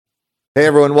Hey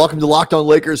everyone, welcome to Locked On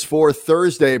Lakers for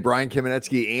Thursday. Brian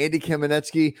Kamenetsky, Andy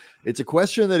Kamenetsky. It's a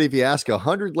question that if you ask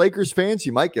 100 Lakers fans,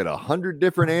 you might get 100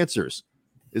 different answers.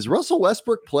 Is Russell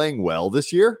Westbrook playing well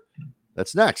this year?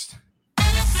 That's next.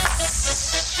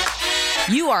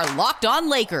 You are Locked On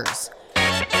Lakers,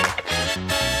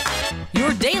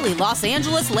 your daily Los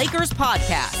Angeles Lakers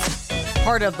podcast.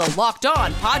 Part of the Locked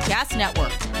On Podcast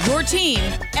Network, your team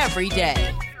every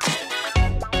day.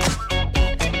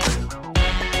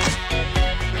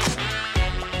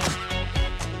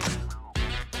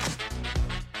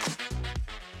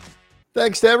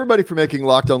 Thanks to everybody for making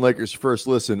Locked On Lakers first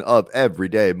listen of every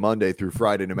day, Monday through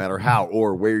Friday, no matter how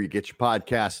or where you get your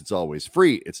podcasts. It's always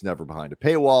free. It's never behind a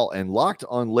paywall. And Locked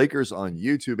On Lakers on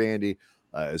YouTube, Andy,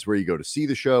 is where you go to see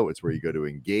the show. It's where you go to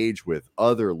engage with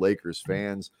other Lakers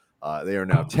fans. They are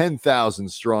now 10,000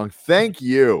 strong. Thank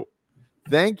you.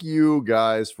 Thank you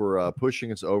guys for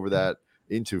pushing us over that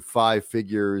into five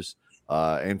figures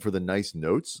and for the nice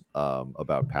notes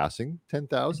about passing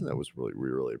 10,000. That was we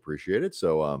really appreciate it.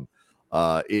 So,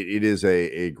 it is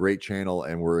a great channel,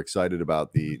 and we're excited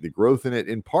about the growth in it,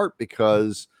 in part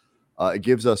because it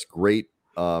gives us great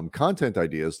content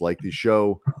ideas like the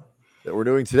show that we're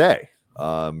doing today,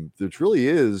 which really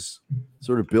is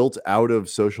sort of built out of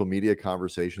social media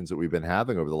conversations that we've been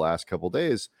having over the last couple of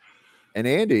days. And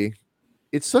Andy,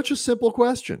 it's such a simple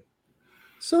question.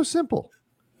 So simple.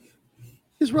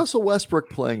 Is Russell Westbrook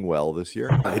playing well this year?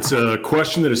 It's a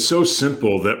question that is so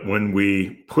simple that when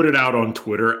we put it out on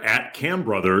Twitter at Cam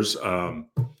Brothers,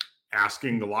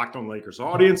 asking the Locked On Lakers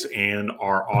audience and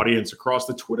our audience across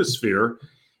the Twitter sphere,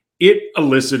 it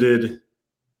elicited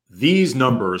these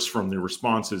numbers from the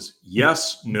responses: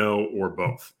 yes, no, or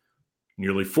both.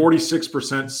 Nearly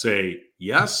 46% say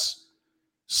yes,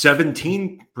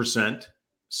 17%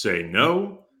 say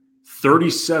no,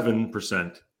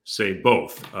 37% say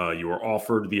both. You are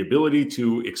offered the ability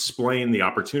to explain, the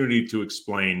opportunity to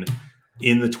explain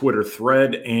in the Twitter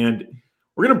thread. And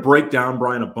we're going to break down,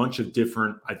 Brian, a bunch of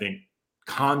different, I think,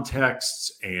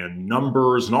 contexts and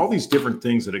numbers and all these different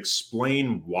things that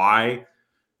explain why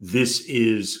this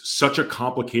is such a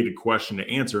complicated question to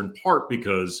answer, in part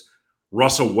because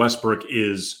Russell Westbrook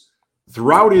is,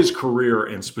 throughout his career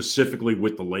and specifically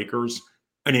with the Lakers,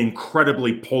 an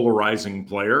incredibly polarizing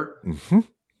player. Mm-hmm.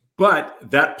 But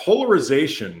that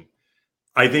polarization,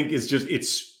 I think,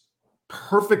 it's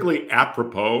perfectly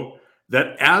apropos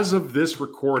that as of this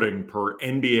recording, per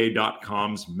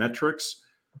NBA.com's metrics,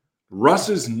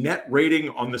 Russ's net rating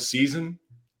on the season,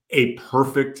 a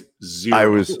perfect 0. I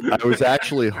was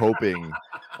actually hoping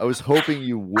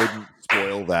you wouldn't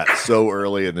spoil that so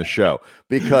early in the show,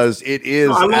 because it is.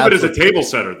 No, I love it as a table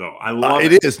setter, though. I love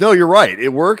it. It is. No, you're right. It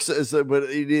works but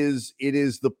it is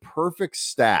the perfect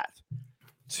stat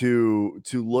to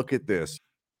look at this.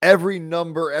 Every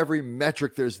number, every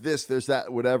metric, there's this, there's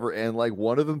that, whatever. And like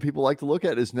one of them people like to look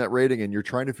at is net rating, and you're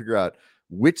trying to figure out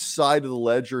which side of the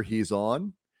ledger he's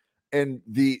on. And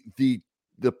the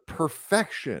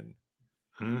perfection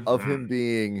of him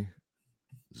being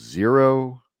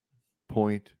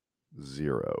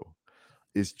 0.0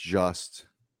 is just,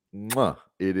 it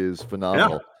is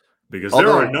phenomenal. Yeah, because there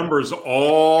are numbers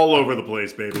all over the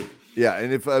place, baby. Yeah,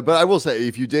 and but I will say,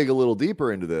 if you dig a little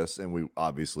deeper into this, and we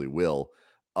obviously will,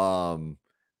 this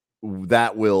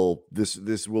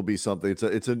will be something.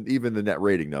 Even the net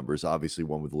rating numbers, obviously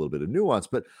one with a little bit of nuance.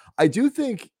 But I do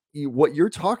think what you're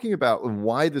talking about and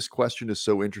why this question is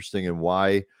so interesting and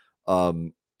why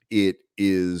it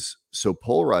is so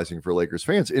polarizing for Lakers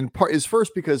fans, in part, is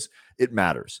first because it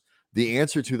matters. The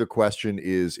answer to the question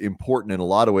is important in a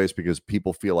lot of ways because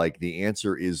people feel like the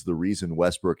answer is the reason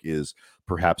Westbrook is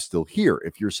perhaps still here.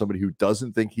 If you're somebody who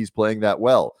doesn't think he's playing that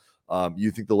well,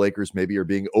 you think the Lakers maybe are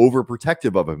being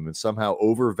overprotective of him and somehow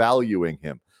overvaluing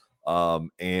him.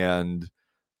 And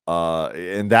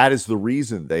that is the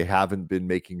reason they haven't been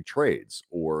making trades,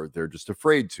 or they're just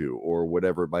afraid to, or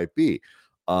whatever it might be.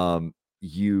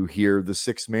 You hear the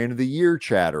 6th man of the year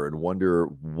chatter and wonder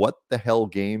what the hell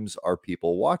games are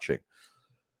people watching.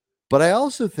 But I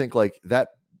also think like that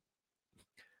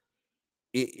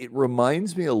it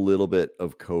reminds me a little bit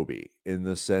of Kobe, in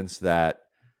the sense that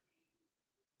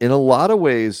in a lot of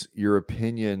ways, your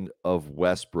opinion of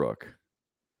Westbrook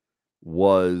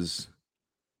was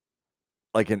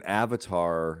like an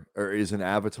avatar, or is an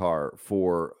avatar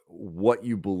for what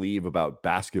you believe about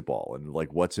basketball and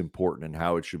like what's important and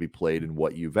how it should be played and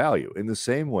what you value. In the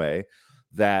same way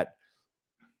that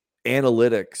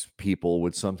analytics people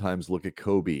would sometimes look at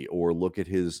Kobe or look at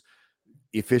his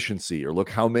efficiency or look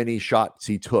how many shots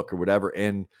he took or whatever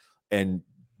and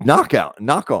knock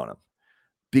on him,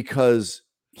 because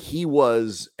he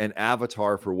was an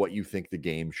avatar for what you think the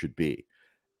game should be.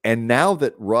 And now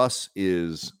that Russ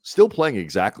is still playing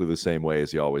exactly the same way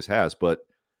as he always has, but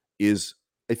is,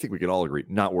 I think we can all agree,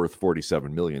 not worth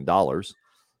 $47 million.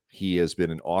 He has been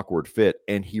an awkward fit,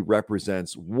 and he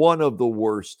represents one of the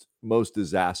worst, most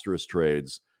disastrous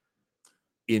trades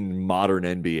in modern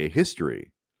NBA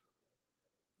history.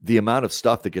 The amount of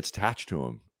stuff that gets attached to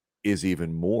him is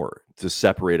even more to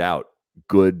separate out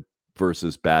good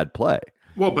versus bad play.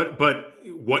 Well, but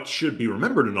what should be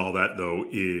remembered in all that, though,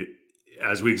 is,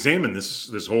 as we examine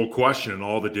this whole question and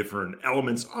all the different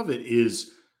elements of it,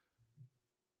 is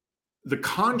the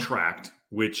contract,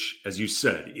 which, as you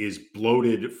said, is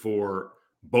bloated for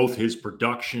both his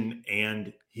production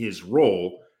and his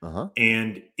role,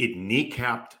 and it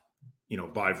kneecapped,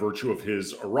 by virtue of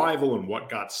his arrival and what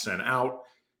got sent out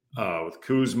with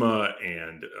Kuzma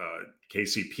and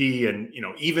KCP, and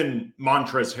even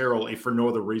Montrezl Harrell, if for no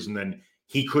other reason than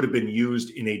he could have been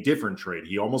used in a different trade.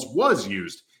 He almost was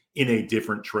used in a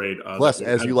different trade. Plus,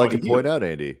 as you like to point out,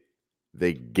 Andy,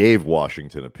 they gave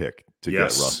Washington a pick to get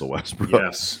Russell Westbrook.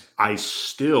 Yes. I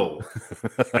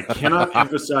cannot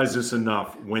emphasize this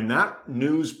enough. When that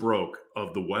news broke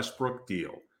of the Westbrook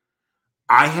deal,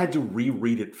 I had to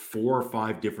reread it 4 or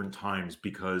 5 different times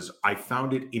because I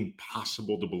found it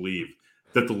impossible to believe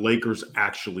that the Lakers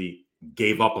actually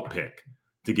gave up a pick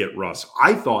to get Russ.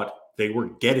 I thought they were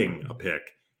getting a pick.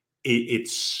 It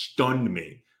stunned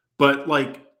me. But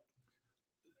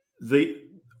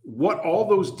what all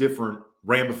those different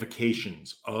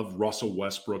ramifications of Russell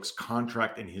Westbrook's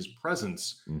contract and his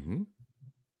presence,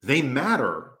 they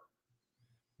matter,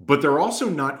 but they're also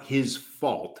not his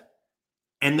fault.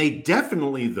 And they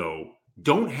definitely, though,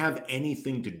 don't have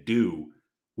anything to do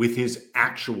with his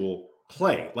actual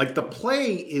play. Like, the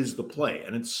play is the play.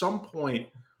 And at some point,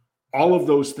 all of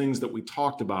those things that we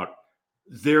talked about,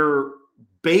 they're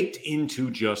baked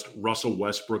into just Russell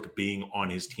Westbrook being on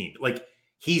his team. Like,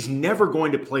 he's never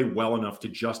going to play well enough to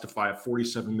justify a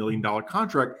 $47 million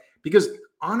contract because,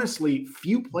 honestly,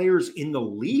 few players in the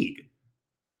league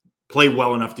play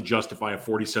well enough to justify a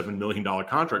 $47 million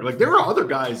contract. Like, there are other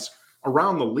guys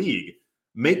around the league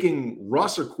making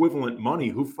Russ equivalent money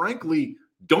who, frankly,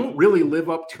 don't really live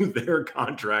up to their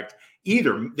contract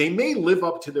either. They may live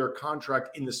up to their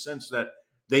contract in the sense that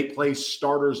they play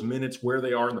starters minutes where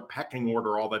they are in the pecking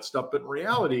order, all that stuff. But in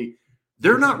reality,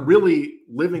 they're not really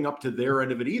living up to their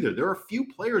end of it either. There are a few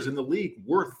players in the league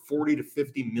worth $40 to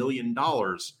 $50 million,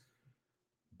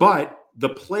 but the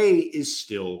play is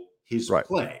still his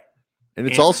play. And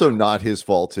it's also not his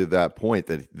fault to that point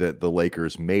that the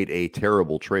Lakers made a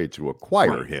terrible trade to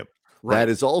acquire him. That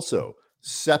is also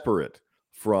separate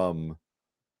from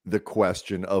the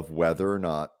question of whether or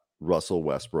not Russell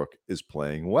Westbrook is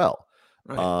playing well.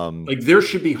 There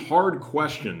should be hard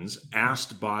questions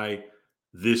asked by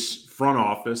this front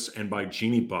office and by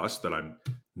Jeannie Buss that I'm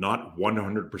not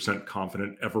 100%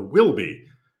 confident ever will be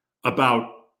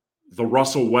about the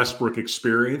Russell Westbrook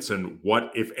experience and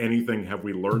what, if anything, have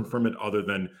we learned from it other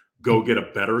than go get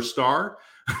a better star?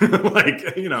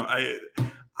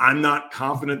 I'm not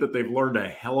confident that they've learned a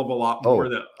hell of a lot more.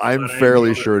 I'm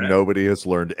fairly sure nobody has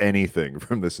learned anything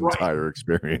from this entire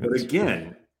experience. But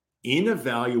again, in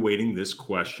evaluating this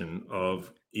question of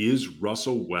is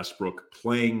Russell Westbrook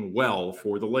playing well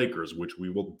for the Lakers, which we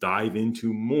will dive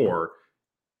into more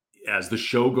as the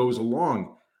show goes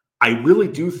along, I really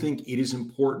do think it is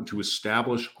important to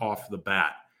establish off the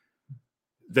bat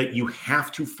that you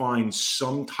have to find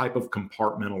some type of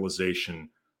compartmentalization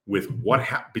with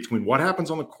between what happens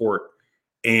on the court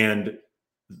and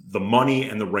the money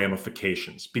and the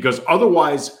ramifications, because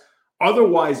otherwise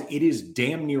it is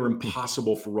damn near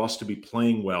impossible for us to be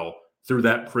playing well through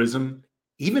that prism,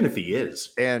 even if he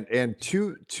is. And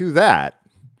to that,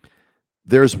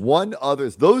 there's one other.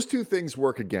 Those two things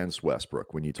work against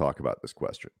Westbrook when you talk about this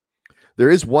question. There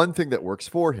is one thing that works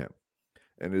for him,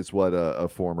 and it's what a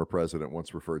former president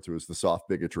once referred to as the soft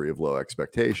bigotry of low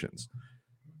expectations.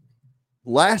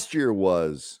 Last year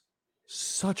was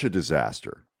such a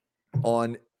disaster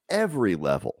on every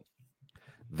level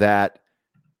that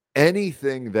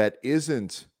anything that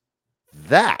isn't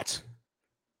that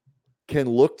can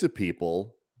look to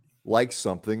people like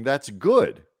something that's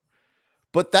good.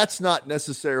 But that's not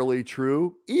necessarily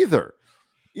true either.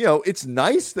 It's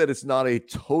nice that it's not a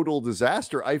total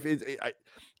disaster.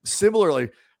 Similarly,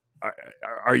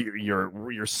 are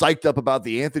you're psyched up about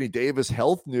the Anthony Davis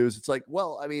health news? It's like,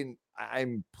 well, I mean,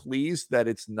 I'm pleased that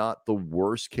it's not the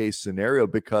worst case scenario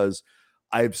because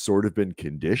I've sort of been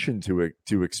conditioned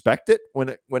to expect it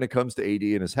when it comes to AD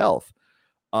and his health.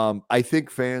 I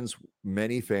think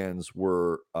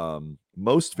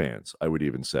most fans, I would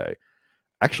even say,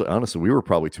 Actually, honestly, we were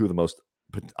probably two of the most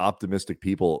optimistic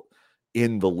people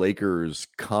in the Lakers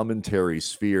commentary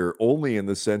sphere, only in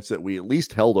the sense that we at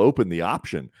least held open the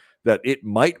option that it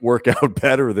might work out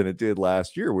better than it did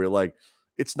last year. We're like,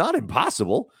 it's not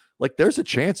impossible. Like, there's a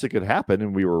chance it could happen,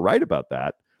 and we were right about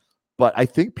that. But I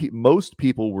think most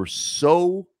people were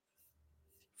so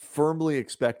firmly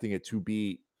expecting it to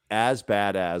be as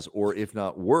bad as, or if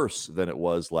not worse than it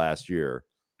was last year,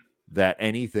 that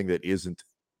anything that isn't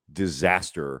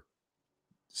disaster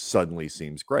suddenly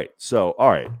seems great. So, all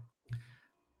right.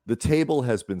 The table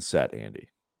has been set, Andy.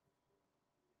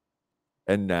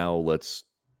 And now let's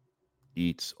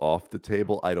eat off the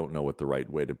table. I don't know what the right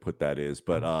way to put that is,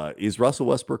 but is Russell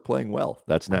Westbrook playing well?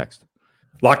 That's next.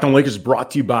 Locked On Lakers is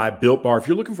brought to you by Built Bar. If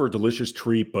you're looking for a delicious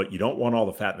treat, but you don't want all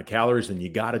the fat and the calories, then you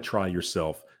got to try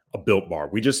yourself a Built Bar.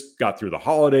 We just got through the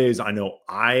holidays. I know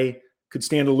I could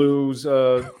stand to lose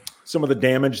some of the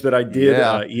damage that I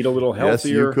did, eat a little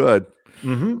healthier. Yes, you could.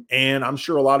 Mm-hmm. And I'm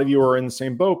sure a lot of you are in the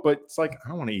same boat, but it's like, I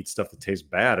don't want to eat stuff that tastes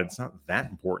bad. It's not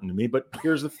that important to me. But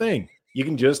here's the thing. You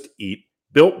can just eat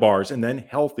Built Bars, and then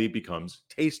healthy becomes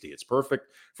tasty. It's perfect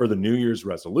for the New Year's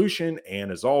resolution.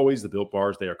 And as always, the Built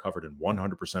Bars, they are covered in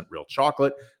 100% real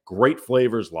chocolate. Great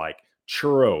flavors like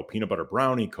churro, peanut butter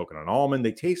brownie, coconut almond.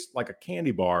 They taste like a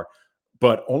candy bar,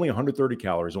 but only 130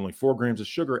 calories, only 4 grams of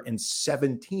sugar, and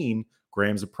 17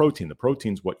 grams of protein. The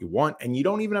protein's what you want, and you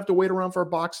don't even have to wait around for a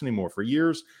box anymore. For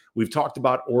years, we've talked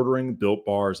about ordering Built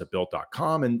Bars at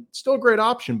Built.com, and still a great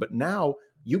option, but now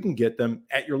you can get them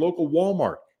at your local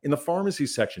Walmart, in the pharmacy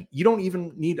section. You don't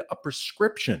even need a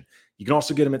prescription. You can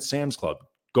also get them at Sam's Club.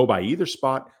 Go by either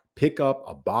spot, pick up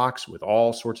a box with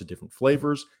all sorts of different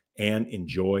flavors, and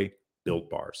enjoy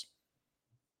Built Bars.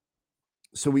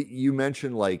 So you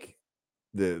mentioned like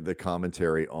the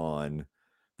commentary on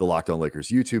the Locked On Lakers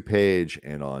YouTube page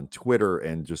and on Twitter,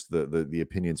 and just the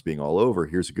opinions being all over.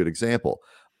 Here's a good example.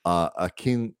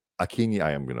 Akin,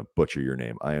 I am going to butcher your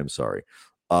name. I am sorry.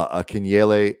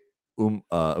 Akinyele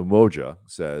Umoja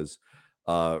says,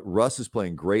 Russ is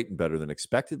playing great and better than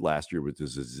expected. Last year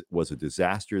was a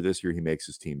disaster. This year he makes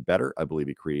his team better. I believe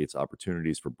he creates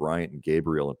opportunities for Bryant and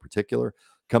Gabriel in particular.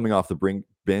 Coming off the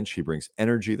bench, he brings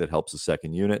energy that helps the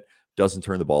second unit, doesn't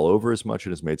turn the ball over as much,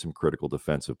 and has made some critical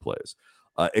defensive plays.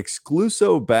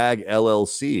 Excluso Bag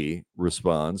LLC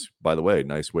responds, by the way,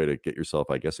 nice way to get yourself,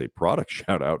 I guess, a product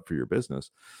shout out for your business.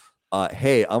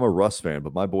 Hey, I'm a Russ fan,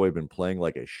 but my boy been playing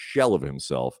like a shell of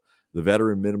himself. The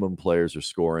veteran minimum players are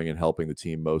scoring and helping the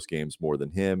team most games more than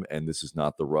him, and this is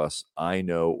not the Russ I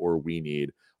know or we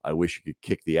need. I wish you could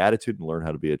kick the attitude and learn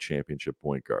how to be a championship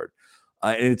point guard.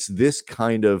 And it's this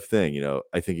kind of thing. You know,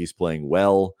 I think he's playing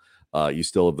well. You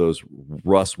still have those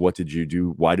Russ, what did you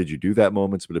do? Why did you do that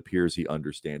moments? But it appears he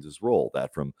understands his role.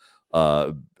 That from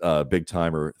Big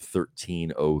Timer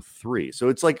 1303. So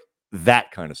it's like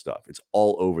that kind of stuff. It's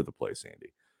all over the place,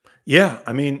 Andy. Yeah,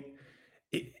 I mean,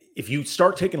 if you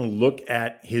start taking a look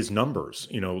at his numbers,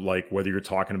 you know, like whether you're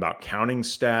talking about counting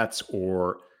stats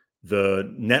or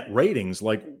the net ratings,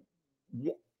 like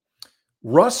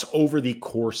Russ over the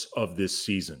course of this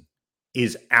season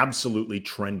is absolutely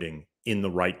trending in the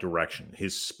right direction.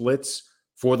 His splits,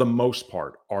 for the most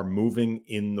part, are moving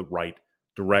in the right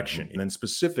direction. And then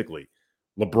specifically,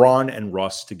 LeBron and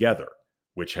Russ together,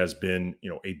 which has been, you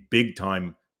know, a big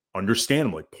time,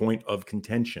 understandably, point of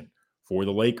contention for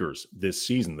the Lakers this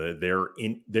season. They're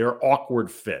in their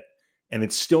awkward fit, and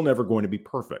it's still never going to be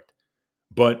perfect.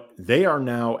 But they are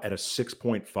now at a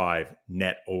 6.5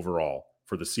 net overall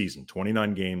for the season,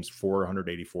 29 games,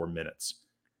 484 minutes,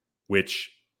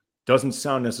 which doesn't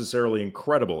sound necessarily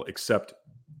incredible, except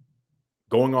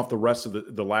going off the rest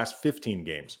of the last 15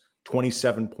 games,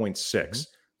 27.6.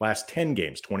 Last 10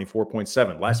 games,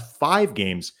 24.7. Last 5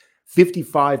 games,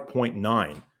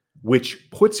 55.9, which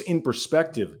puts in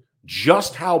perspective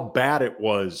just how bad it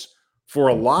was for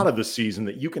a lot of the season,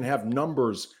 that you can have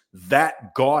numbers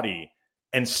that gaudy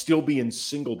and still be in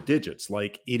single digits.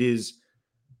 Like, it is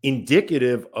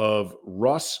indicative of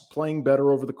Russ playing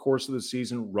better over the course of the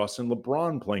season, Russ and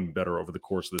LeBron playing better over the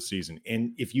course of the season.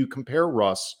 And if you compare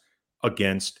Russ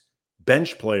against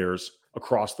bench players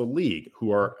across the league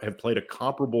who have played a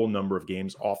comparable number of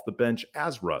games off the bench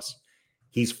as Russ,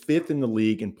 he's 5th in the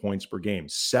league in points per game,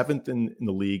 7th in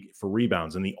the league for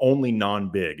rebounds, and the only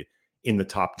non-big in the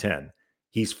top 10.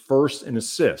 He's 1st in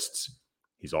assists.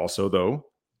 He's also, though,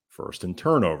 1st in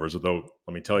turnovers. Although,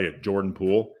 let me tell you, Jordan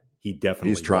Poole, he definitely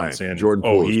he's trying. Jordan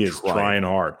Poole, he is trying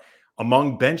hard.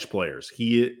 Among bench players,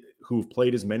 who've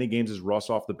played as many games as Russ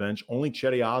off the bench, only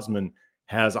Cedi Osman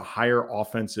has a higher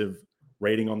offensive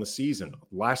rating on the season.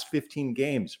 Last 15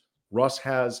 games, Russ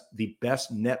has the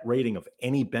best net rating of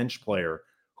any bench player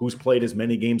who's played as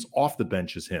many games off the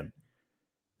bench as him.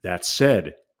 That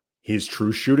said, his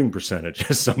true shooting percentage,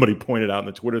 as somebody pointed out in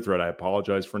the Twitter thread, I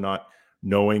apologize for not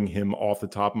knowing him off the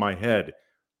top of my head,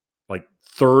 like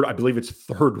third, I believe it's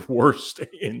third worst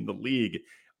in the league.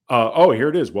 Here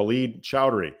it is. Waleed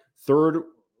Chowdhury, third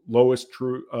lowest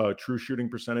true shooting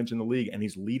percentage in the league, and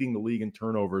he's leading the league in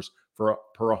turnovers per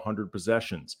 100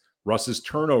 possessions. Russ's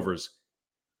turnovers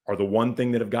are the one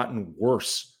thing that have gotten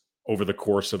worse over the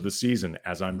course of the season,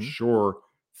 as I'm sure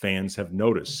fans have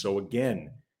noticed. So again,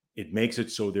 it makes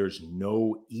it so there's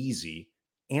no easy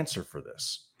answer for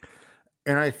this.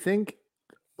 And I think,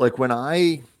 like, when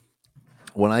I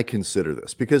consider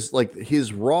this, because like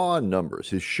his raw numbers,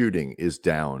 his shooting is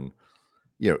down.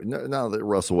 Now that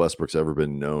Russell Westbrook's ever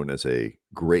been known as a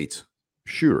great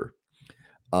shooter,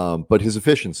 but his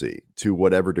efficiency, to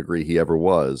whatever degree he ever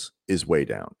was, is way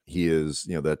down. He is,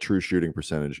 that true shooting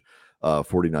percentage,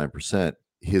 49%.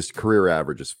 His career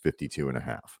average is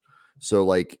 52.5. So,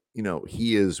 like,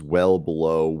 he is well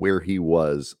below where he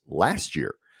was last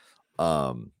year,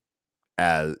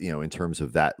 as in terms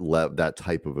of that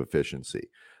type of efficiency.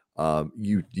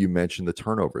 You mentioned the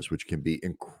turnovers, which can be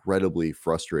incredibly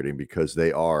frustrating because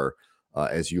they are,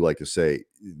 as you like to say,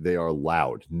 they are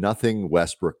loud. Nothing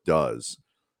Westbrook does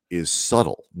is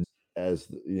subtle. As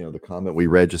the comment we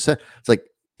read just said, it's like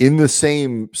in the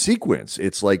same sequence.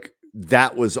 It's like,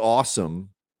 that was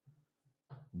awesome.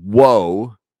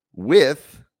 Whoa,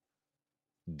 with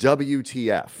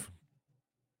WTF.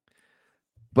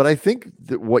 But I think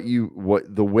that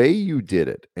the way you did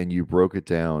it and you broke it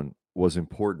down was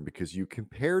important because you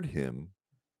compared him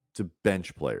to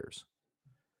bench players.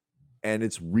 And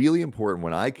it's really important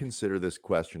when I consider this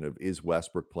question of, is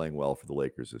Westbrook playing well for the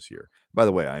Lakers this year? By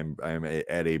the way, I'm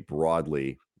at a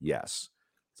broadly yes.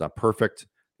 It's not perfect.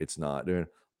 It's not,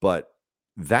 but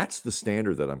that's the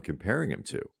standard that I'm comparing him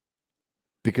to.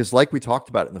 Because like we talked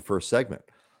about in the first segment,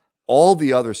 all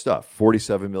the other stuff,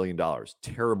 $47 million,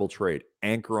 terrible trade,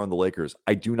 anchor on the Lakers.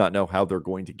 I do not know how they're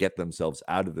going to get themselves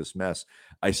out of this mess.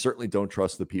 I certainly don't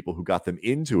trust the people who got them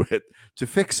into it to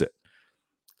fix it.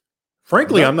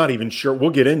 Frankly, I'm not even sure.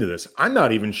 We'll get into this. I'm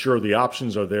not even sure the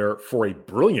options are there for a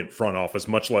brilliant front office,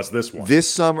 much less this one. This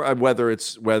summer, whether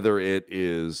it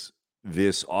is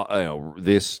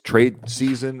this trade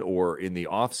season or in the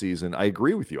off season, I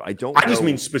agree with you. I just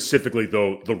mean specifically,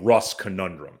 though, the Russ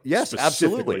conundrum. Yes,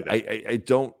 absolutely. I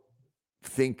don't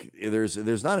think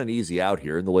there's not an easy out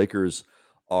here, and the Lakers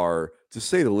are, to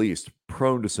say the least,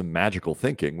 prone to some magical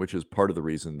thinking, which is part of the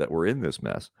reason that we're in this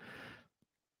mess.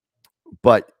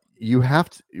 But you have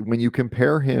to, when you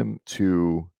compare him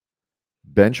to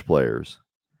bench players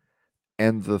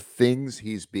and the things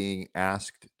he's being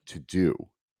asked to do,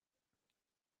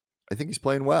 I think he's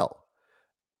playing well.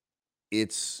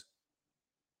 It's,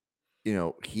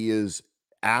 he is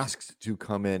asked to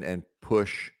come in and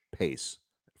push pace,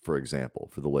 for example,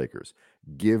 for the Lakers,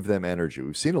 give them energy.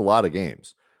 We've seen a lot of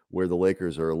games where the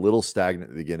Lakers are a little stagnant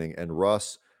at the beginning, and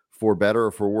Russ, for better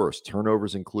or for worse,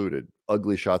 turnovers included,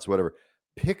 ugly shots, whatever,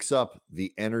 picks up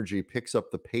the energy, picks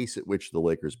up the pace at which the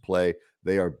Lakers play.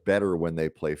 They are better when they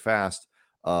play fast.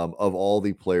 Of all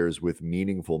the players with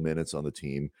meaningful minutes on the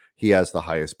team, he has the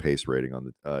highest pace rating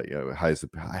on the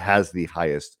has the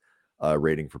highest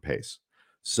rating for pace.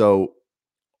 So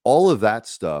all of that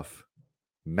stuff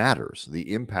matters.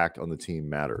 The impact on the team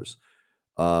matters.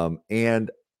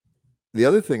 And the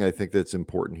other thing I think that's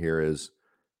important here is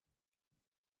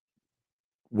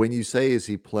when you say, is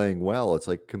he playing well? It's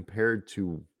like compared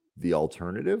to the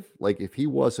alternative. Like if he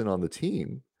wasn't on the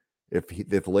team, if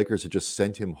the Lakers had just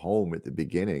sent him home at the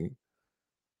beginning,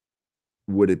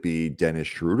 would it be Dennis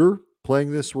Schroeder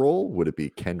playing this role? Would it be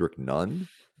Kendrick Nunn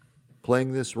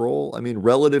playing this role? I mean,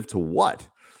 relative to what?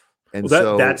 And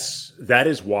that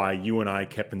is why you and I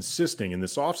kept insisting in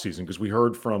this offseason, because we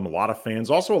heard from a lot of fans,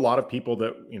 also a lot of people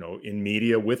that, in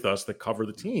media with us that cover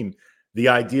the team, the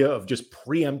idea of just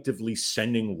preemptively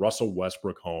sending Russell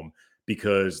Westbrook home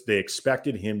because they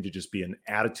expected him to just be an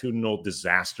attitudinal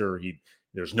disaster.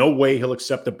 There's no way he'll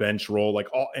accept the bench role,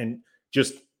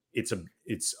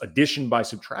 it's addition by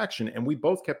subtraction. And we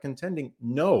both kept contending,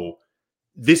 no,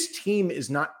 this team is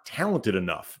not talented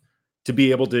enough to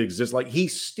be able to exist. Like,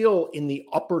 he's still in the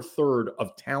upper third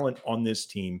of talent on this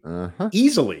team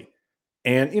easily.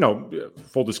 And,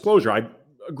 full disclosure, I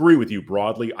agree with you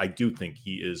broadly. I do think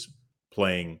he is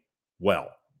playing well,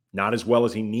 not as well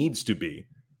as he needs to be,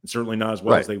 and certainly not as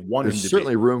well as they want him to be. There's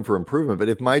certainly room for improvement, but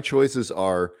if my choices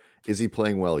are, is he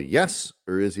playing well? Yes.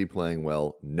 Or is he playing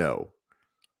well? No.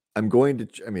 I'm going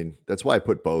to, that's why I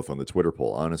put both on the Twitter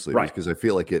poll, honestly, because I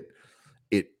feel like it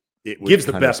it gives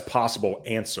the best possible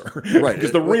answer, right?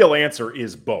 Because the real answer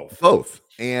is both.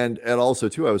 And also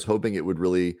too, I was hoping it would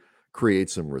really create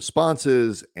some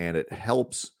responses, and it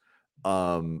helps.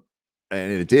 And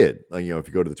it did. Like, if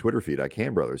you go to the Twitter feed, I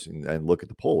Can Brothers, and look at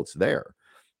the poll, it's there.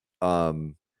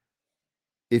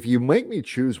 If you make me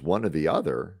choose one or the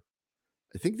other,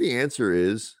 I think the answer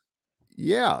is,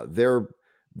 yeah,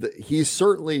 he's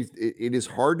certainly, it is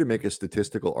hard to make a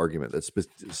statistical argument that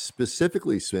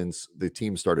specifically since the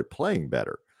team started playing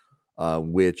better,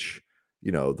 which,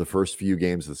 the first 3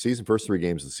 games of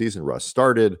the season, Russ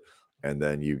started, and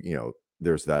then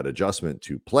there's that adjustment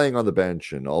to playing on the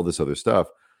bench and all this other stuff.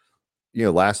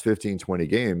 Last 15, 20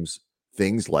 games,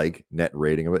 things like net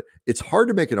rating of it, it's hard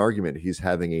to make an argument he's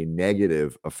having a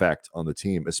negative effect on the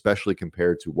team, especially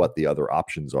compared to what the other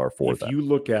options are for them. If you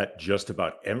look at just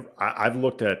about I've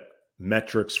looked at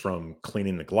metrics from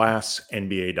Cleaning the Glass,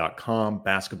 NBA.com,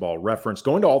 Basketball Reference,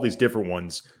 going to all these different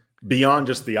ones beyond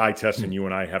just the eye test and you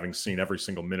and I having seen every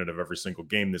single minute of every single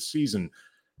game this season,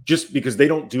 just because they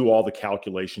don't do all the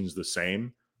calculations the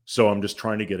same. So I'm just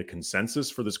trying to get a consensus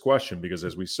for this question, because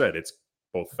as we said, it's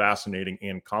both fascinating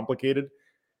and complicated.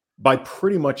 By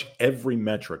pretty much every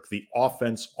metric, the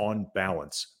offense on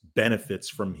balance benefits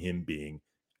from him being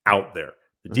out there.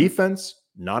 The defense,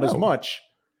 not as much,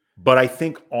 but I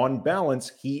think on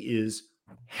balance, he is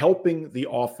helping the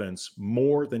offense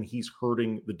more than he's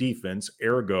hurting the defense.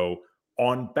 Ergo,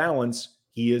 on balance,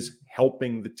 he is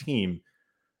helping the team,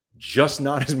 just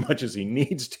not as much as he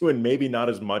needs to, and maybe not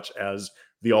as much as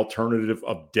the alternative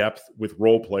of depth with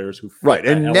role players who right,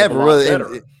 and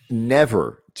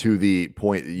never to the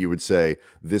point that you would say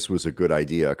this was a good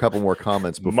idea. A couple more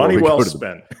comments before money we well go to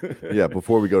spent.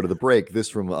 Before we go to the break. This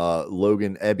from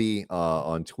Logan Ebby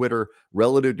on Twitter.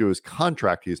 Relative to his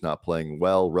contract, he's not playing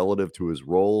well. Relative to his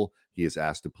role he is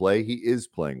asked to play, he is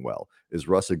playing well. Is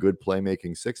Russ a good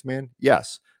playmaking six man?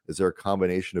 Yes. Is there a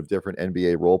combination of different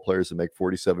NBA role players that make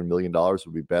 $47 million would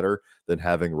be better than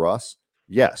having Russ?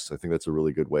 Yes, I think that's a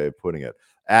really good way of putting it.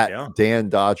 Dan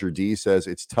Dodger D says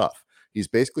it's tough. He's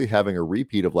basically having a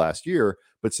repeat of last year,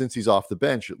 but since he's off the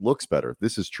bench, it looks better.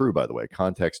 This is true, by the way.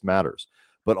 Context matters.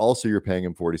 But also you're paying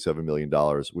him $47 million,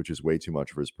 which is way too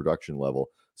much for his production level.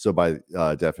 So by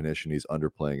definition, he's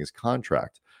underplaying his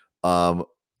contract.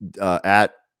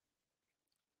 At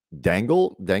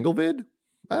Danglevid?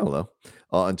 I don't know.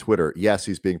 On Twitter, yes,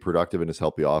 he's being productive in his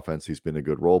healthy offense. He's been a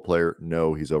good role player.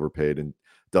 No, he's overpaid and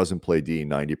doesn't play D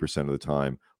 90% of the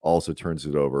time. Also turns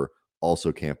it over.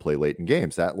 Also can't play late in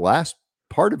games. That last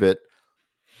part of it,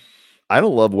 I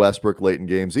don't love Westbrook late in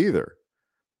games either.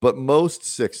 But most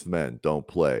sixth men don't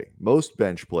play. Most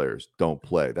bench players don't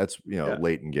play. That's,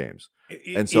 late in games.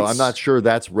 And so I'm not sure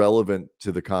that's relevant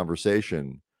to the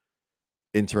conversation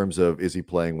in terms of, is he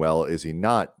playing well? Is he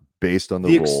not, based on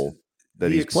the role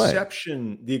that he's playing?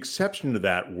 The exception to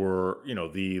that were,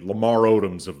 the Lamar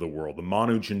Odoms of the world, the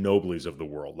Manu Ginobilis of the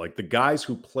world, like the guys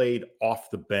who played off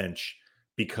the bench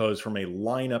because from a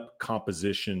lineup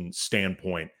composition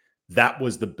standpoint, that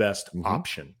was the best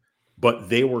option. But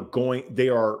they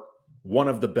are one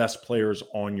of the best players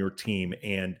on your team,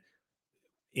 and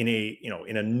in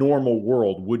a normal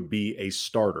world would be a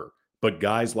starter. But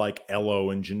guys like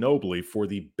Elo and Ginobili, for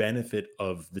the benefit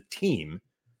of the team,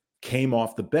 came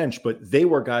off the bench, but they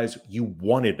were guys you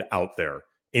wanted out there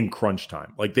in crunch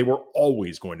time. Like, they were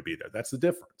always going to be there. That's the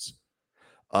difference.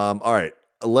 All right.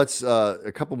 Let's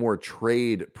a couple more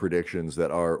trade predictions that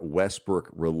are Westbrook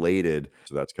related.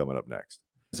 So that's coming up next.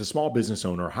 As a small business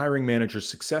owner, hiring managers'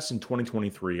 success in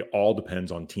 2023 all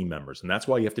depends on team members. And that's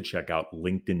why you have to check out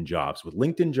LinkedIn Jobs. With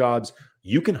LinkedIn Jobs,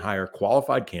 you can hire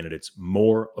qualified candidates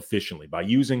more efficiently by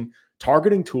using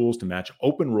targeting tools to match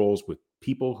open roles with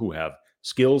people who have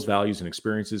skills, values, and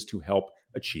experiences to help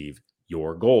achieve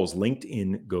your goals.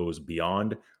 LinkedIn goes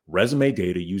beyond resume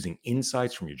data using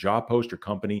insights from your job post, your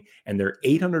company, and their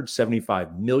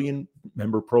 875 million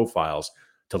member profiles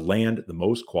to land the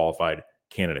most qualified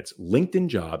candidates. LinkedIn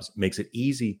Jobs makes it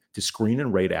easy to screen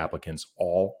and rate applicants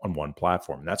all on one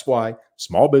platform. And that's why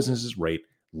small businesses rate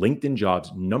LinkedIn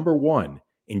Jobs #1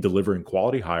 in delivering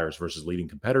quality hires versus leading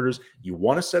competitors. You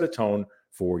want to set a tone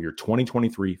for your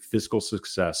 2023 fiscal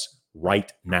success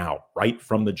right now, right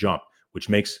from the jump, which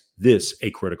makes this a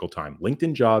critical time.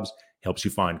 LinkedIn Jobs helps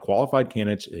you find qualified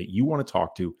candidates that you want to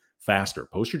talk to faster.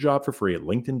 Post your job for free at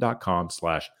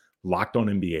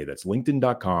linkedin.com/LockedOnNBA. That's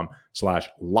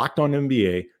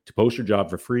linkedin.com/LockedOnNBA to post your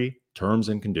job for free. Terms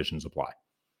and conditions apply.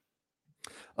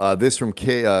 This from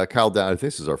Kyle Downey.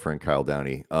 This is our friend Kyle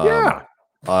Downey.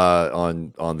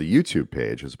 on the YouTube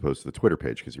page as opposed to the Twitter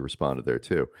page because he responded there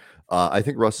too. I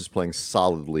think Russ is playing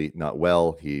solidly, not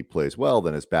well. He plays well,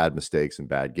 then has bad mistakes and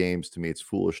bad games. To me, it's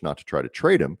foolish not to try to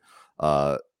trade him.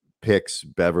 Picks,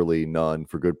 Beverly, none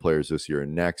for good players this year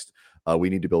and next. We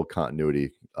need to build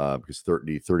continuity because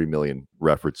 30 million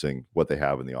referencing what they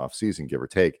have in the offseason, give or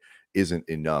take, isn't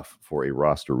enough for a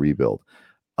roster rebuild.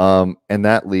 And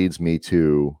that leads me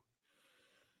to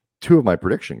two of my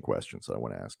prediction questions I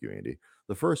want to ask you, Andy.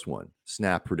 The first one,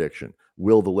 snap prediction.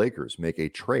 Will the Lakers make a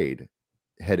trade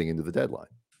heading into the deadline?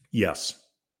 Yes.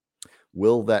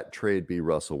 Will that trade be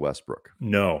Russell Westbrook?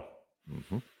 No.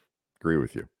 Mm-hmm. Agree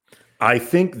with you. I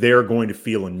think they're going to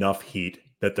feel enough heat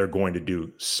that they're going to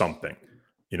do something.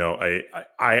 You know,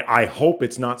 I hope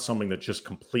it's not something that's just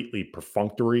completely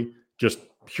perfunctory, just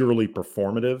purely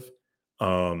performative.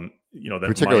 You know, that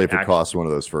particularly if it costs one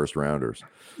of those first rounders.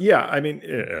 Yeah, I mean,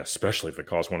 especially if it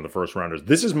costs one of the first rounders.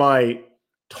 This is my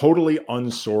totally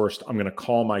unsourced, I'm going to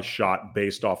call my shot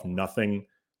based off nothing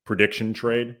prediction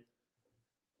trade.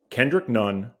 Kendrick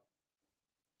Nunn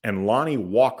and Lonnie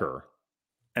Walker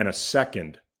and a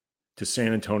second to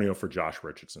San Antonio for Josh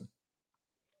Richardson.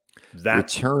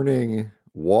 That's returning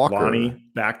Walker. Lonnie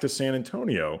back to San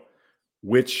Antonio,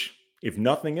 which, if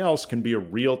nothing else, can be a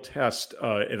real test.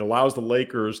 It allows the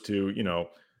Lakers to, you know,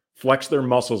 flex their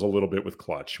muscles a little bit with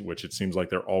clutch, which it seems like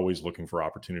they're always looking for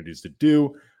opportunities to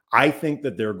do. I think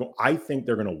that they're going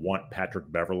to want Patrick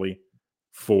Beverly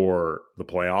for the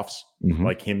playoffs,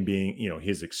 like him being, you know,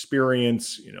 his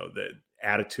experience, you know, the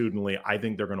attitudinally, I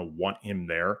think they're going to want him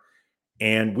there.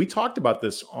 And we talked about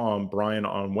this on Brian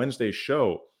on Wednesday's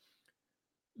show.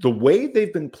 The way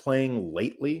they've been playing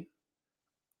lately,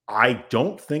 I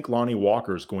don't think Lonnie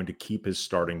Walker is going to keep his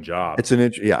starting job. It's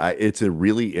it's a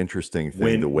really interesting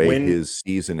thing, the way his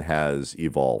season has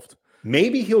evolved.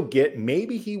 Maybe he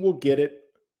will get it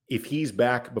if he's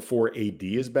back before AD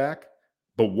is back.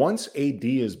 But once AD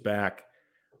is back,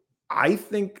 I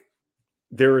think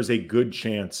there is a good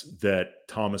chance that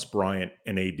Thomas Bryant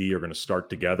and AD are going to start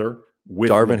together.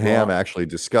 With Darvin Ham actually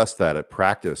discussed that at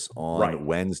practice on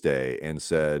Wednesday and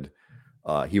said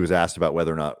he was asked about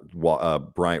whether or not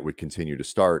Bryant would continue to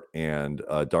start, and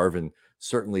Darvin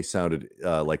certainly sounded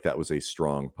like that was a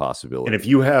strong possibility. And if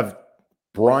you have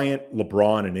Bryant,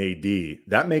 LeBron, and AD,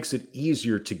 that makes it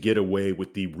easier to get away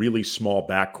with the really small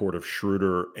backcourt of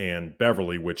Schroeder and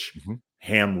Beverly, which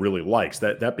Ham really likes.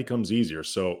 That becomes easier.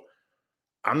 So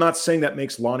I'm not saying that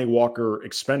makes Lonnie Walker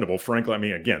expendable. Frankly, I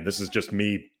mean, again, this is just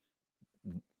me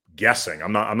guessing.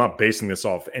 I'm not basing this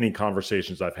off any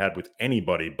conversations I've had with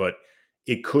anybody, but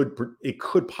it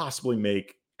could possibly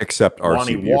make except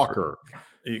Lonnie Walker.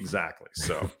 Exactly.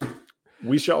 So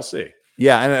we shall see.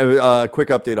 Yeah, and a quick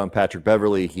update on Patrick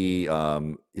Beverly. He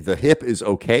the hip is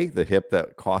okay. The hip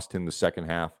that cost him the second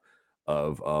half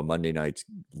of Monday night's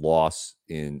loss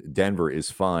in Denver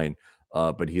is fine,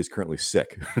 but he is currently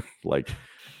sick, like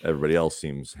everybody else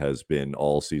has been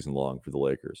all season long for the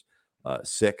Lakers.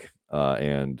 Sick,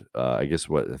 and I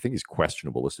think he's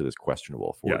questionable, listed as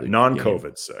questionable for the non-COVID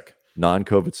game. Sick.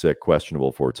 Non-COVID sick,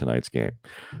 questionable for tonight's game.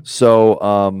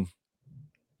 So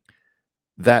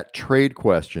that trade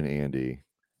question, Andy,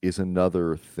 is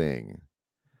another thing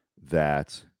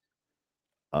that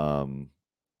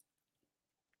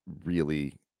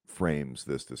really frames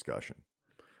this discussion.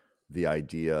 The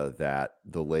idea that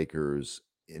the Lakers,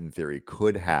 in theory,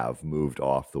 could have moved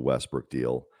off the Westbrook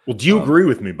deal. Well, do you agree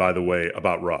with me, by the way,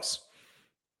 about Russ?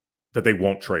 That they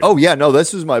won't trade? Oh, yeah. No,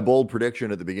 this is my bold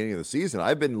prediction at the beginning of the season.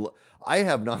 I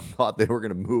have not thought they were going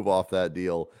to move off that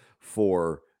deal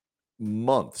for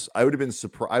months. I would have been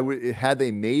surprised. Had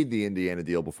they made the Indiana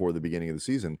deal before the beginning of the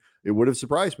season, it would have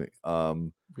surprised me.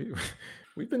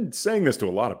 We've been saying this to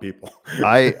a lot of people.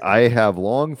 I have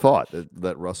long thought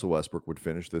that Russell Westbrook would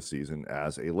finish this season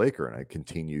as a Laker, and I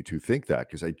continue to think that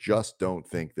because I just don't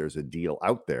think there's a deal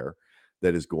out there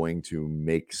that is going to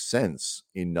make sense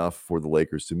enough for the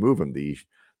Lakers to move him.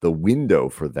 The window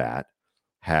for that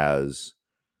has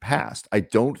passed.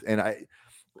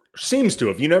 Seems to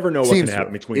have. You never know what can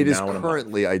happen between now and a month.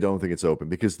 Currently, I don't think it's open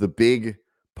because the big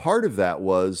part of that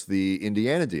was the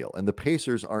Indiana deal, and the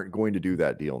Pacers aren't going to do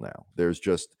that deal now. There's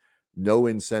just no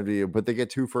incentive, but they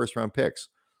get 2 first-round picks.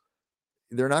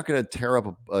 They're not going to tear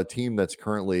up a team that's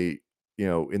currently,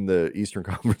 in the Eastern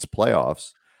Conference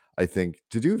playoffs, I think,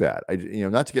 to do that.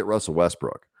 Not to get Russell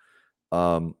Westbrook.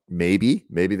 Maybe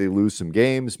they lose some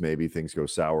games. Maybe things go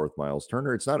sour with Miles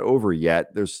Turner. It's not over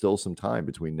yet. There's still some time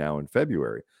between now and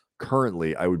February.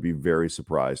 Currently, I would be very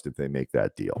surprised if they make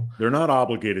that deal. They're not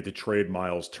obligated to trade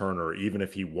Miles Turner, even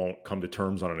if he won't come to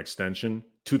terms on an extension,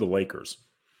 to the Lakers.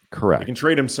 Correct. They can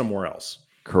trade him somewhere else.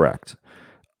 Correct.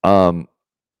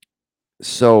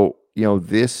 So,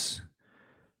 this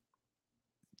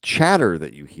chatter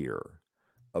that you hear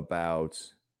about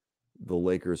the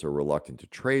Lakers are reluctant to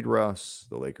trade Russ,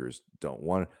 the Lakers don't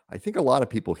want it. I think a lot of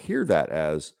people hear that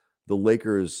as the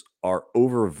Lakers are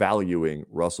overvaluing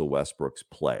Russell Westbrook's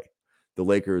play. The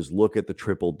Lakers look at the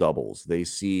triple doubles. They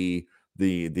see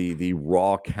the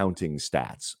raw counting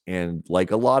stats. And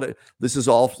like a lot of this is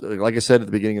all, like I said at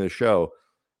the beginning of the show,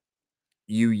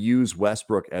 you use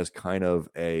Westbrook as kind of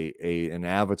an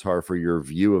avatar for your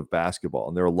view of basketball.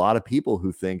 And there are a lot of people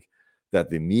who think that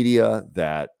the media,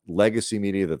 that legacy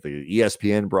media, that the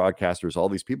ESPN broadcasters, all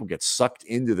these people get sucked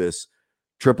into this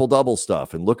triple double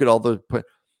stuff and look at all the,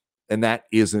 and that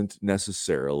isn't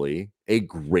necessarily a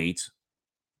great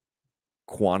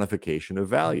quantification of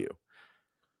value.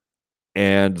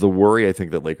 And the worry I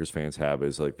think that Lakers fans have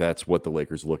is like, that's what the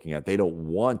Lakers are looking at. They don't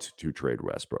want to trade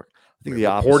Westbrook. I think the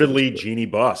opposite. Reportedly, Jeannie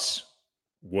Buss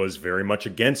was very much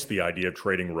against the idea of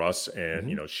trading Russ.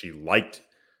 And, she liked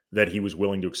that he was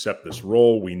willing to accept this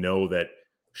role. We know that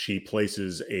she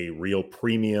places a real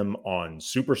premium on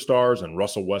superstars, and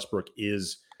Russell Westbrook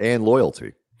is. And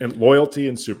loyalty. And loyalty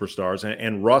and superstars.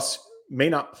 And Russ may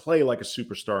not play like a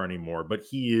superstar anymore, but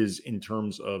he is, in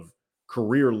terms of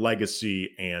career legacy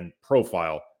and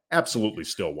profile, absolutely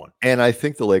still one. And I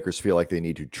think the Lakers feel like they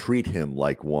need to treat him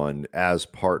like one as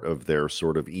part of their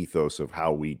sort of ethos of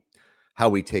how we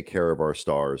take care of our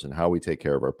stars and how we take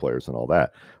care of our players and all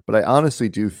that. But I honestly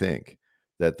do think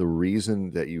that the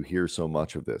reason that you hear so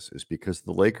much of this is because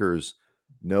the Lakers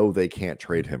know they can't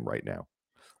trade him right now.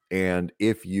 And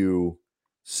if you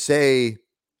say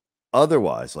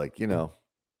otherwise, like,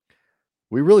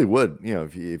 we really would,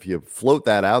 if you float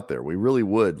that out there, we really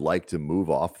would like to move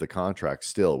off the contract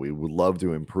still. We would love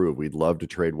to improve. We'd love to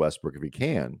trade Westbrook if we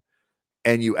can.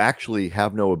 And you actually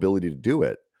have no ability to do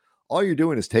it. All you're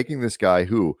doing is taking this guy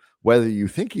who, whether you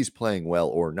think he's playing well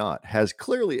or not, has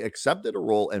clearly accepted a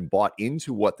role and bought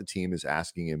into what the team is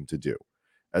asking him to do,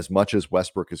 as much as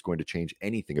Westbrook is going to change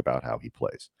anything about how he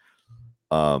plays.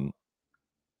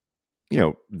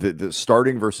 The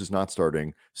starting versus not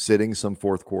starting, sitting some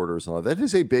fourth quarters, and all that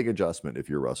is a big adjustment if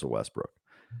you're Russell Westbrook.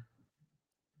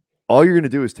 All you're going to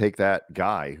do is take that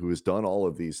guy who has done all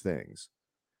of these things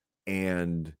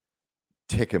and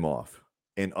tick him off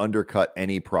and undercut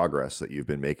any progress that you've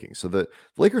been making. So the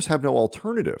Lakers have no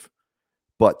alternative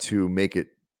but to make it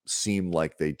seem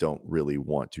like they don't really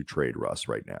want to trade Russ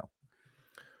right now.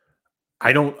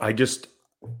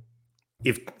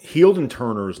 If Hield and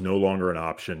Turner is no longer an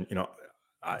option,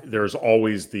 there's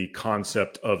always the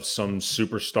concept of some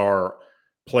superstar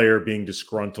player being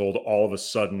disgruntled, all of a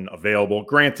sudden available.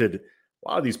 Granted, a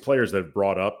lot of these players that have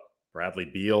brought up, Bradley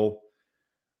Beal,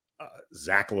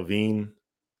 Zach LaVine,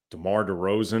 DeMar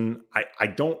DeRozan, I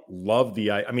don't love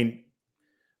the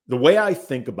way I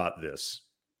think about this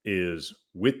is,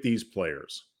 with these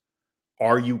players,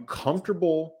 are you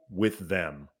comfortable with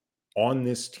them on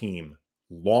this team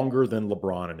longer than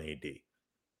LeBron and AD?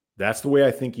 That's the way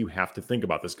I think you have to think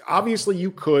about this. Obviously,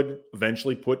 you could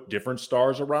eventually put different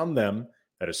stars around them.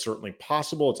 That is certainly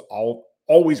possible. It's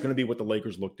always going to be what the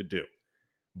Lakers look to do.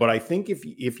 But I think if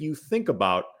you think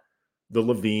about the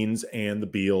Levines and the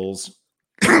Beals,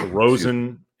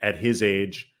 DeRozan at his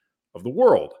age of the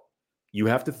world, you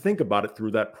have to think about it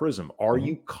through that prism. Are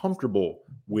you comfortable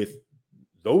with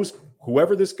those,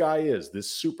 whoever this guy is,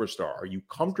 this superstar, are you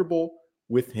comfortable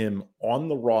with him on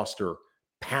the roster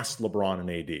past LeBron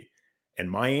and AD? And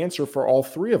my answer for all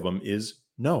three of them is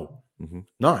no,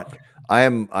 not. I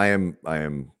am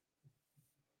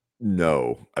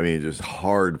no. I mean, just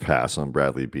hard pass on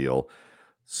Bradley Beal.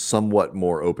 Somewhat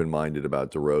more open-minded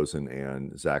about DeRozan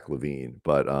and Zach LaVine,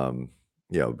 but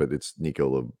but it's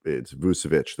it's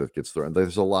Vucevic that gets thrown.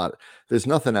 There's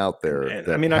nothing out there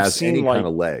that has any kind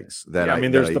of legs.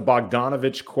 There's the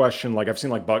Bogdanovich question. Like, I've seen,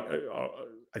 like, I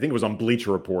think it was on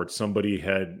Bleacher Report, somebody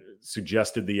had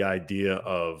suggested the idea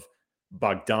of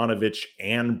Bogdanovich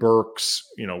and Burks,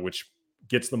 which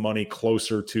gets the money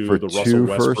closer to for the Russell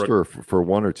Westbrook. First, or for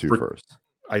one or two first?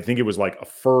 I think it was like a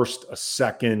first, a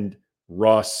second,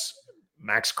 Russ,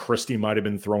 Max Christie might have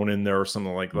been thrown in there or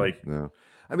something like. No.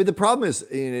 I mean, the problem is,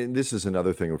 and this is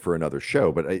another thing for another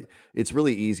show, but it's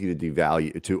really easy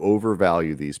to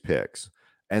overvalue these picks.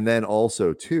 And then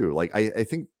also too, like, I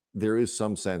think there is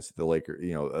some sense that the Lakers,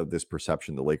 of this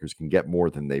perception, the Lakers can get more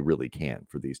than they really can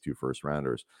for these two first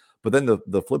rounders. But then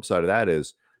the flip side of that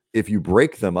is, if you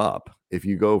break them up, if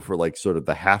you go for like sort of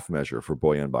the half measure for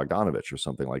Bojan Bogdanovic or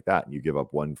something like that, and you give up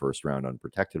one first round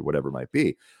unprotected, whatever it might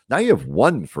be, now you have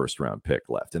one first round pick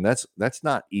left. And that's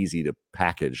not easy to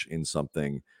package in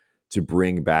something to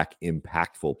bring back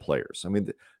impactful players. I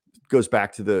mean, goes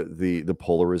back to the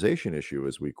polarization issue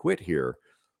as we quit here.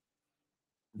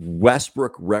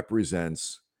 Westbrook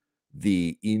represents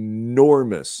the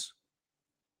enormous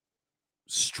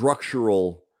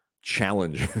structural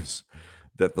challenges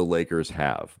that the Lakers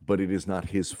have, but it is not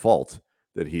his fault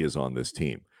that he is on this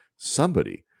team.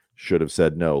 Somebody should have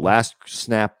said no. Last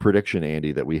snap prediction,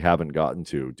 Andy, that we haven't gotten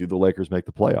to. Do the Lakers make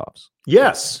the playoffs?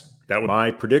 Yes. That was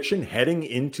my prediction heading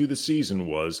into the season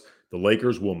was the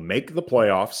Lakers will make the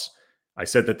playoffs. I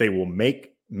said that they will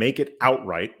make it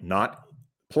outright, not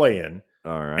play in.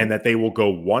 All right. And that they will go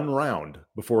one round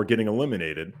before getting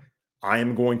eliminated. I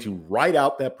am going to write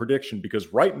out that prediction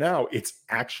because right now it's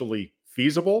actually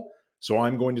feasible. So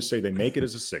I'm going to say they make it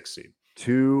as a 6 seed.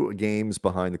 2 games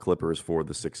behind the Clippers for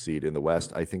the 6th seed in the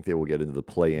West. I think they will get into the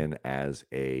play-in as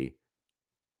I'm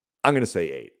going to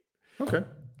say 8. Okay.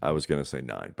 I was going to say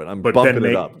 9, but I'm bumping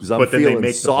it up because I'm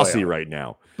feeling saucy right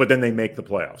now. But then they make the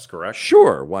playoffs, correct?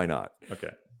 Sure. Why not?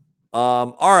 Okay.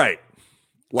 All right.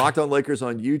 Locked On Lakers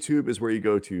on YouTube is where you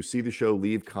go to see the show,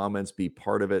 leave comments, be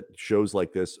part of it. Shows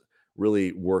like this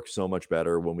really work so much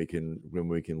better when we can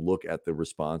look at the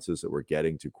responses that we're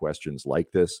getting to questions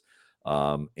like this.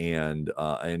 And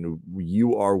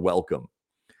you are welcome,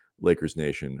 Lakers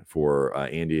Nation, for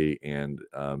Andy and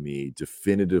me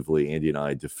Andy and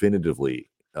I definitively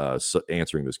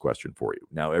answering this question for you.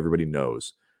 Now everybody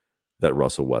knows that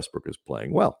Russell Westbrook is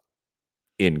playing well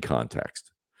in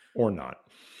context. Or not.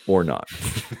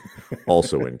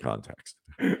 Also in context.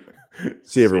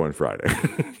 See everyone Friday.